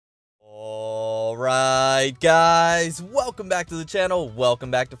Alright guys, welcome back to the channel, welcome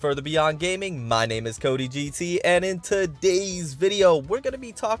back to Further Beyond Gaming. My name is Cody GT, and in today's video we're going to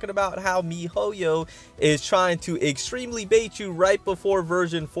be talking about how Mihoyo is trying to extremely bait you right before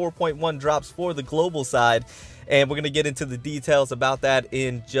version 4.1 drops for the global side. And we're going to get into the details about that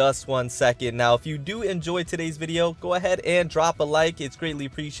in just 1 second. Now, if you do enjoy today's video, go ahead and drop a like. It's greatly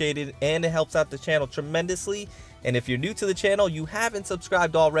appreciated and it helps out the channel tremendously. And if you're new to the channel, you haven't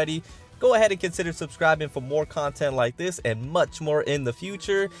subscribed already, go ahead and consider subscribing for more content like this and much more in the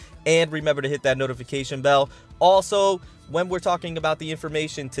future. And remember to hit that notification bell. Also, when we're talking about the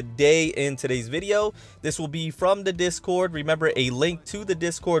information today in today's video, this will be from the Discord. Remember, a link to the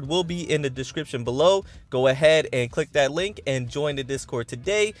Discord will be in the description below. Go ahead and click that link and join the Discord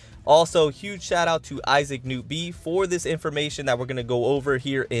today. Also, huge shout out to Isaac Newt B for this information that we're going to go over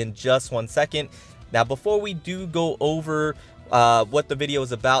here in just 1 second. Now, before we do go over what the video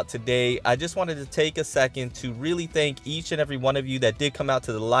is about today, I just wanted to take a second to really thank each and every one of you that did come out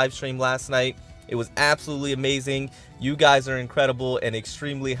to the live stream last night. It was absolutely amazing. You guys are incredible and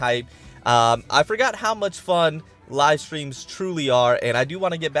extremely hype. I forgot how much fun live streams truly are, and I do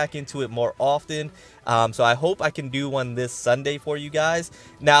want to get back into it more often. So I hope I can do one this Sunday for you guys.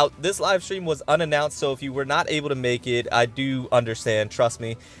 Now, this live stream was unannounced, so if you were not able to make it, I do understand, trust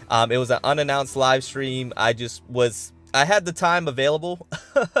me. It was an unannounced live stream. I had the time available.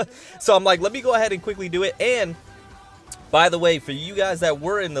 So I'm like, let me go ahead and quickly do it. And by the way, for you guys that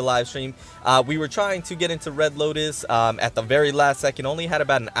were in the live stream, we were trying to get into Red Lotus at the very last second. Only had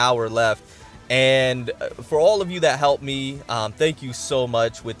about an hour left. And for all of you that helped me, thank you so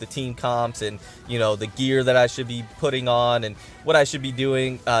much with the team comps and, you know, the gear that I should be putting on and what I should be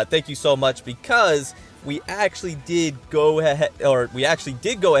doing. Thank you so much, because we actually did go ahead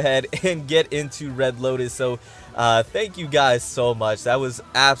and get into Red Lotus. So thank you guys so much. That was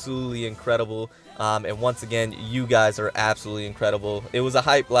absolutely incredible. And once again, you guys are absolutely incredible. It was a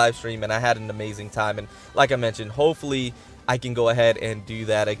hype live stream and I had an amazing time. And like I mentioned, hopefully I can go ahead and do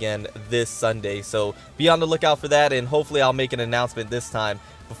that again this Sunday. So be on the lookout for that, and hopefully I'll make an announcement this time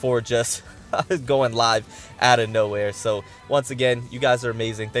before just going live out of nowhere. So once again, you guys are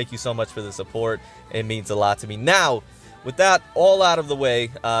amazing. Thank you so much for the support. It means a lot to me. Now, with that all out of the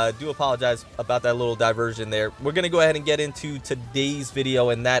way, do apologize about that little diversion there. We're going to go ahead and get into today's video,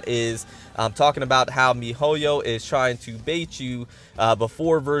 and that is talking about how Mihoyo is trying to bait you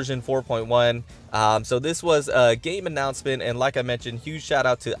before version 4.1. So this was a game announcement, and like I mentioned, huge shout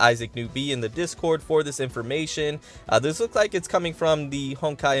out to Isaac Newt B in the Discord for this information. This looks like it's coming from the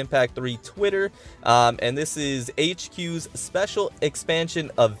Honkai Impact 3 Twitter, and this is HQ's special expansion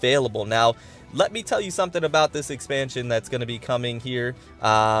available. Now, let me tell you something about this expansion that's going to be coming here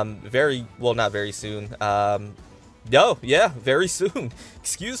not very soon. Very soon.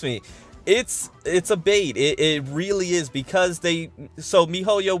 Excuse me. It's a bait. It really is, because so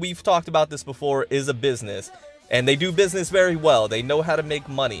Mihoyo, we've talked about this before, is a business, and they do business very well. They know how to make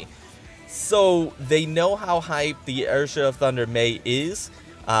money. So they know how hype the Ursha of Thunder May is,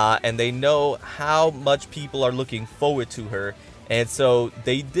 and they know how much people are looking forward to her. And so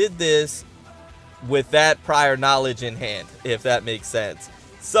they did this with that prior knowledge in hand, if that makes sense.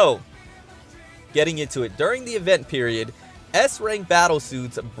 So, getting into it, during the event period, S-rank battle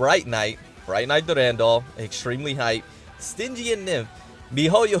suits Bright Knight Durandal, extremely hype, Stygian Nymph,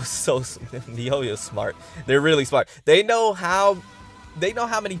 Mihoyo's smart. They're really smart. They know how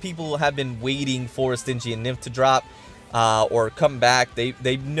many people have been waiting for Stygian Nymph to drop or come back.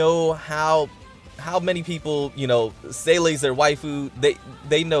 They know how many people, you know, Sele's their waifu.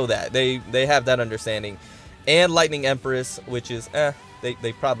 They know that. They have that understanding. And Lightning Empress, which is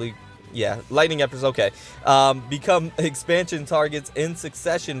they probably, yeah, Lightning Empress, okay. Become expansion targets in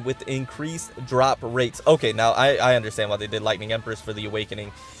succession with increased drop rates. Okay, now I understand why they did Lightning Empress for the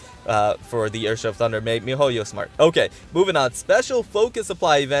Awakening. For the Ursha of Thunder, Mihoyo smart. Okay, moving on. Special focus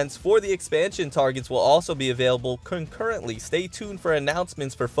supply events for the expansion targets will also be available concurrently. Stay tuned for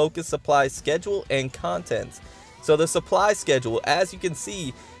announcements for focus supply schedule and contents. So the supply schedule, as you can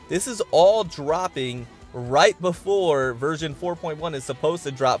see, this is all dropping right before version 4.1 is supposed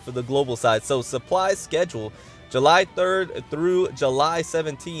to drop for the global side. So supply schedule, July 3rd through July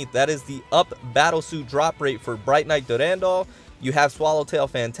 17th. That is the up battlesuit drop rate for Bright Knight Durandal. You have Swallowtail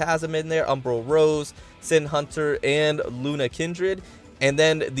Phantasm in there, Umbral Rose, Sin Hunter, and Luna Kindred. And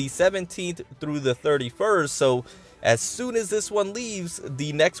then the 17th through the 31st. So as soon as this one leaves,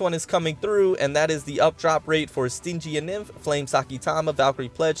 the next one is coming through, and that is the up drop rate for Stygian Nymph, Flame Sakitama, Valkyrie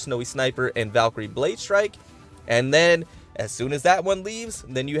Pledge, Snowy Sniper, and Valkyrie Blade Strike. And then as soon as that one leaves,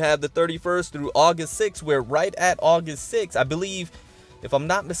 then you have the 31st through August 6th, where right at August 6th, I believe if I'm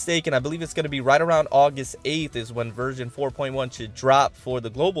not mistaken, I believe it's going to be right around August 8th is when version 4.1 should drop for the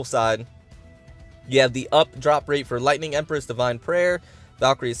global side. You have the up drop rate for Lightning Empress, Divine Prayer,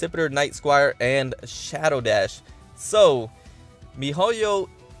 Valkyrie Scipitar, Night Squire, and Shadow Dash. So Mihoyo,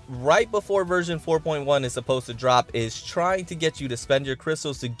 right before version 4.1 is supposed to drop, is trying to get you to spend your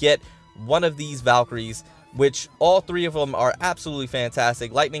crystals to get one of these Valkyries, which all three of them are absolutely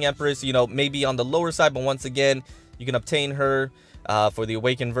fantastic. Lightning Empress, you know, maybe on the lower side, but once again, you can obtain her for the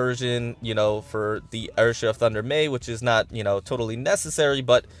Awakened version, you know, for the Ursha of Thunder May, which is not, you know, totally necessary,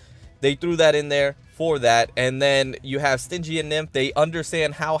 but they threw that in there for that. And then you have Stygian Nymph. They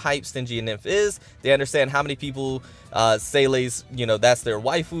understand how hype Stygian Nymph is. They understand how many people Sayleigh's, you know, that's their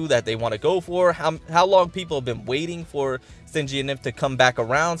waifu that they want to go for. How long people have been waiting for Stygian Nymph to come back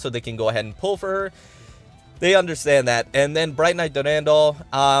around so they can go ahead and pull for her. They understand that. And then Bright Knight Durandal,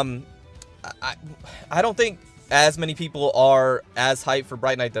 I don't think as many people are as hyped for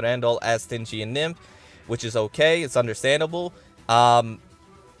Bright Knight Durandal as Stygian Nymph, which is okay. It's understandable.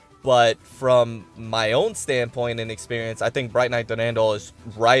 But from my own standpoint and experience, I think Bright Knight Durandal is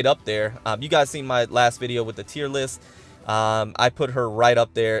right up there. You guys seen my last video with the tier list. I put her right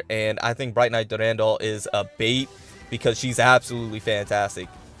up there, and I think Bright Knight Durandal is a bait because she's absolutely fantastic.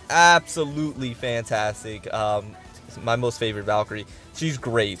 Absolutely fantastic. My most favorite Valkyrie. She's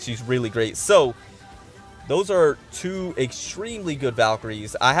great. She's really great. So those are two extremely good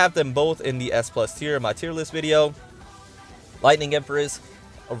Valkyries. I have them both in the S+ tier in my tier list video. Lightning Empress,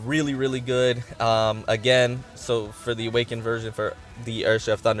 really good. Again, so for the Awakened version for the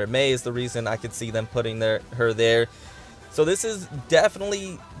Ursha of Thunder May is the reason I could see them putting her there. So this is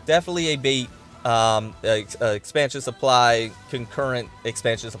definitely a bait. Expansion supply, concurrent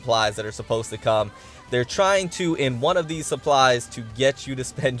expansion supplies that are supposed to come. They're trying to, in one of these supplies, to get you to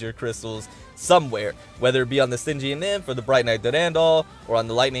spend your crystals somewhere, whether it be on the Stygian Nymph or the Bright Knight Durandal or on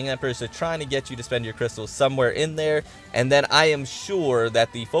the Lightning Empress. They're trying to get you to spend your crystals somewhere in there. And then I am sure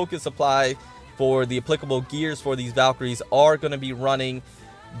that the focus supply for the applicable gears for these Valkyries are going to be running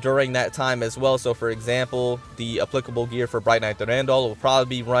during that time as well. So for example, the applicable gear for Bright Knight Durandal will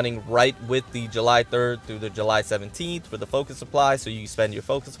probably be running right with the July 3rd through the July 17th for the focus supply, so you spend your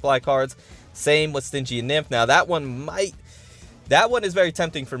focus supply cards. Same with Stygian Nymph. Now that one is very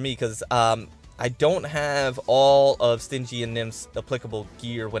tempting for me because I don't have all of Stygian Nymph's applicable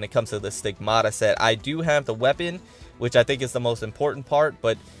gear when it comes to the Stigmata set. I do have the weapon, which I think is the most important part,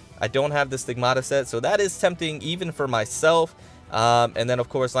 but I don't have the Stigmata set, so that is tempting even for myself. And then of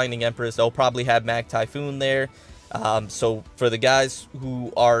course Lightning Empress, they'll probably have Mag Typhoon there. So for the guys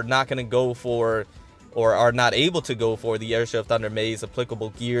who are not going to go for, or are not able to go for the Ursha of Thunder May's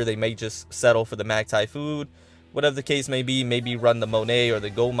applicable gear, they may just settle for the Mag Typhoon. Whatever the case may be, maybe run the Monet or the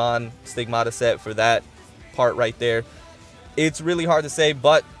Gomon Stigmata set for that part right there. It's really hard to say,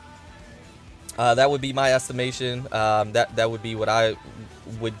 but that would be my estimation. That would be what I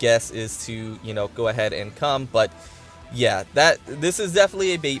would guess is to, you know, go ahead and come. But yeah, this is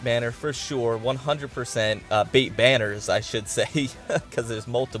definitely a bait banner for sure, 100%. Bait banners, I should say, because there's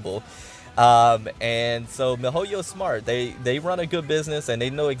multiple. And so Mihoyo's smart. They run a good business and they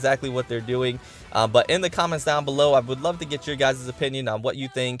know exactly what they're doing. But in the comments down below, I would love to get your guys' opinion on what you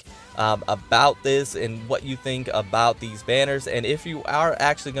think about this and what you think about these banners, and if you are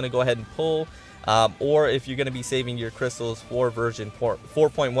actually going to go ahead and pull, or if you're going to be saving your crystals for version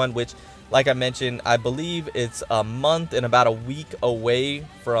 4.1, which, like I mentioned, I believe it's a month and about a week away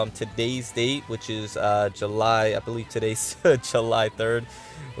from today's date, which is July. I believe today's July 3rd.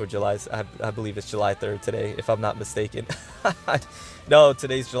 Or I believe it's July 3rd today, if I'm not mistaken. No,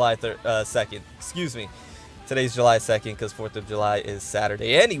 today's July 2nd. Excuse me. Today's July 2nd because 4th of July is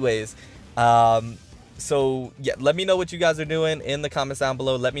Saturday. Anyways, so yeah, let me know what you guys are doing in the comments down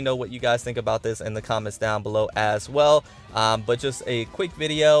below. Let me know what you guys think about this in the comments down below as well. But just a quick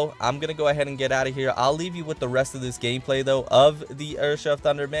video. I'm going to go ahead and get out of here. I'll leave you with the rest of this gameplay, though, of the Ursha of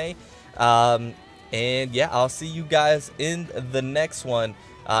Thunder May. And yeah, I'll see you guys in the next one.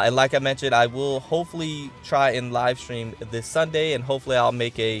 And like I mentioned, I will hopefully try and live stream this Sunday, and hopefully I'll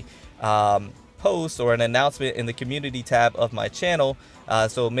make a post or an announcement in the community tab of my channel.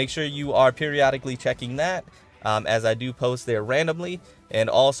 So make sure you are periodically checking that, as I do post there randomly. And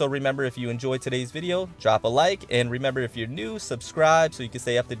also remember, if you enjoyed today's video, drop a like, and remember, if you're new, subscribe so you can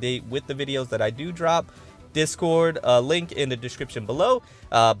stay up to date with the videos that I do drop. Discord link in the description below.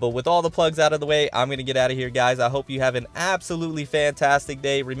 But with all the plugs out of the way, I'm gonna get out of here, guys. I hope you have an absolutely fantastic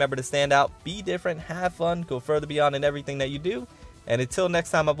day. Remember to stand out, be different, have fun, go further beyond in everything that you do. And until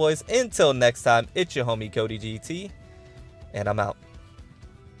next time, my boys, until next time, it's your homie Cody GT, and I'm out.